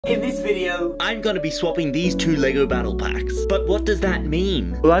In this video, I'm gonna be swapping these two Lego battle packs. But what does that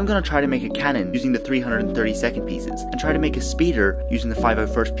mean? Well, I'm gonna try to make a cannon using the 332nd pieces, and try to make a speeder using the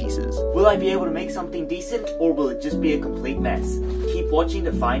 501st pieces. Will I be able to make something decent, or will it just be a complete mess? Keep watching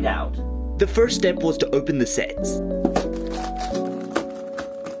to find out. The first step was to open the sets.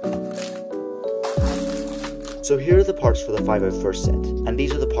 So here are the parts for the 501st set, and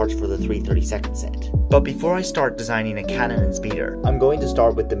these are the parts for the 332nd set. But before I start designing a cannon and speeder, I'm going to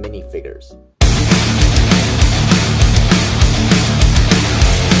start with the minifigures.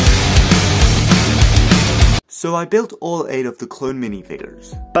 So I built all 8 of the clone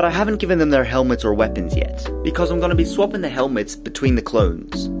minifigures, but I haven't given them their helmets or weapons yet, because I'm going to be swapping the helmets between the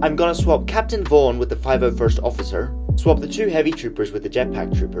clones. I'm going to swap Captain Vaughn with the 501st officer, swap the 2 heavy troopers with the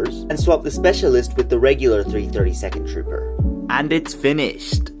jetpack troopers, and swap the specialist with the regular 332nd trooper. And it's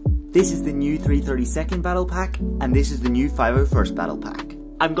finished! This is the new 332nd battle pack, and this is the new 501st battle pack.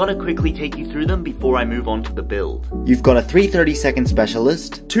 I'm gonna quickly take you through them before I move on to the build. You've got a 332nd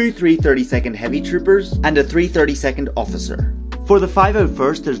specialist, 2 332nd heavy troopers, and a 332nd officer. For the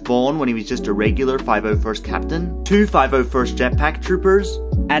 501st, there's Vaughn when he was just a regular 501st captain, 2 501st jetpack troopers,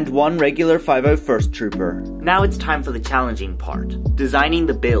 and 1 regular 501st trooper. Now it's time for the challenging part, designing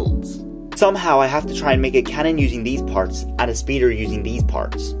the builds. Somehow I have to try and make a cannon using these parts, and a speeder using these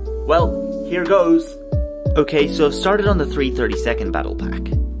parts. Well, here goes. Okay, so I've started on the 332nd battle pack,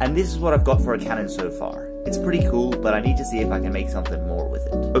 and this is what I've got for a cannon so far. It's pretty cool, but I need to see if I can make something more with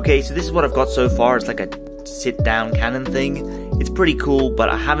it. Okay, so this is what I've got so far. It's like a sit-down cannon thing. It's pretty cool, but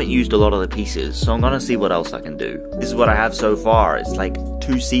I haven't used a lot of the pieces, so I'm gonna see what else I can do. This is what I have so far. It's like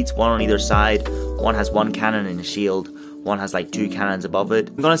 2 seats, 1 on either side. One has 1 cannon and a shield. One has like 2 cannons above it.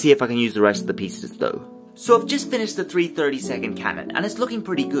 I'm gonna see if I can use the rest of the pieces though. So I've just finished the 332nd cannon, and it's looking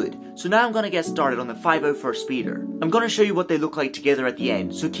pretty good. So now I'm gonna get started on the 501st speeder. I'm gonna show you what they look like together at the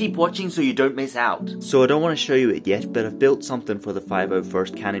end, so keep watching so you don't miss out. So I don't want to show you it yet, but I've built something for the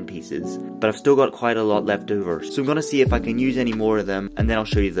 501st cannon pieces, but I've still got quite a lot left over. So I'm gonna see if I can use any more of them, and then I'll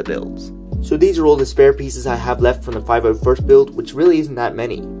show you the builds. So these are all the spare pieces I have left from the 501st build, which really isn't that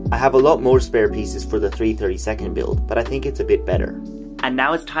many. I have a lot more spare pieces for the 332nd build, but I think it's a bit better. And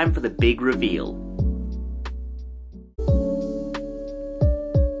now it's time for the big reveal.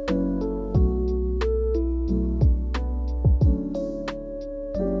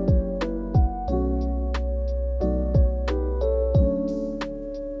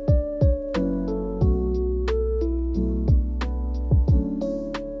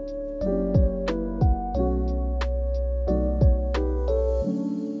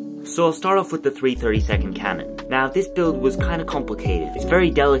 So I'll start off with the 332nd cannon. Now this build was kind of complicated. It's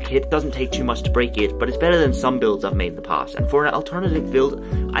very delicate, doesn't take too much to break it, but it's better than some builds I've made in the past. And for an alternative build,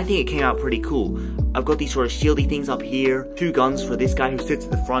 I think it came out pretty cool. I've got these sort of shieldy things up here, 2 guns for this guy who sits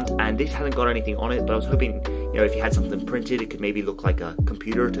at the front, and this hasn't got anything on it, but I was hoping, you know, if you had something printed, it could maybe look like a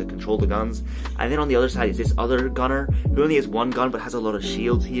computer to control the guns. And then on the other side is this other gunner, who only has 1 gun but has a lot of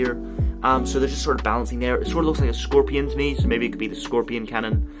shields here. So they're just sort of balancing there. It sort of looks like a scorpion to me, so maybe it could be the scorpion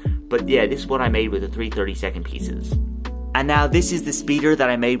cannon. But yeah, this is what I made with the 332nd pieces. And now this is the speeder that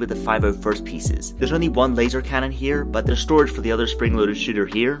I made with the 501st pieces. There's only 1 laser cannon here, but there's storage for the other spring-loaded shooter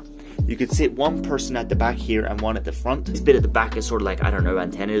here. You could sit 1 person at the back here and 1 at the front. This bit at the back is sort of like, I don't know,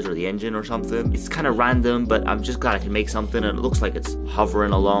 antennas or the engine or something. It's kind of random, but I'm just glad I can make something, and it looks like it's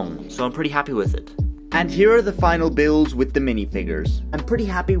hovering along. So I'm pretty happy with it. And here are the final builds with the minifigures. I'm pretty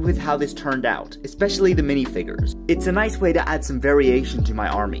happy with how this turned out, especially the minifigures. It's a nice way to add some variation to my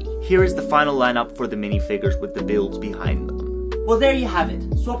army. Here is the final lineup for the minifigures with the builds behind them. Well, there you have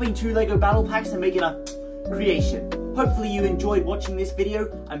it. Swapping 2 Lego battle packs and making a creation. Hopefully you enjoyed watching this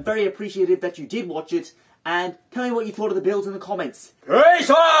video. I'm very appreciative that you did watch it. And tell me what you thought of the builds in the comments. Peace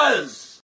out!